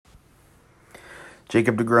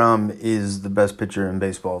Jacob deGrom is the best pitcher in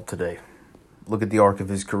baseball today. Look at the arc of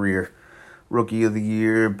his career. Rookie of the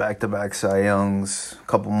Year, back-to-back Cy Youngs, a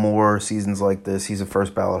couple more seasons like this. He's a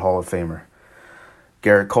first-ballot Hall of Famer.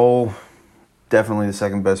 Garrett Cole, definitely the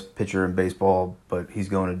second best pitcher in baseball, but he's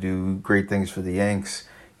going to do great things for the Yanks,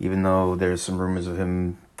 even though there's some rumors of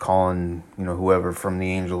him calling, whoever from the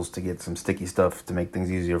Angels to get some sticky stuff to make things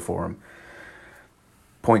easier for him.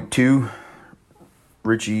 Point two,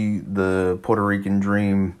 Richie, the Puerto Rican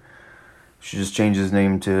Dream, should just change his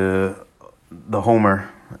name to the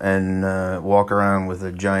Homer and walk around with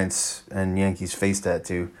a Giants and Yankees face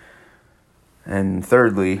tattoo. And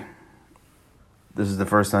thirdly, this is the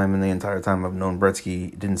first time in the entire time I've known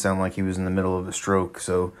Bretsky, it didn't sound like he was in the middle of a stroke.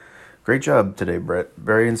 So great job today, Brett.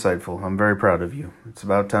 Very insightful. I'm very proud of you. It's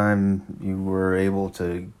about time you were able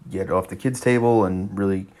to get off the kids' table and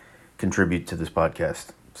really contribute to this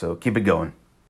podcast. So keep it going.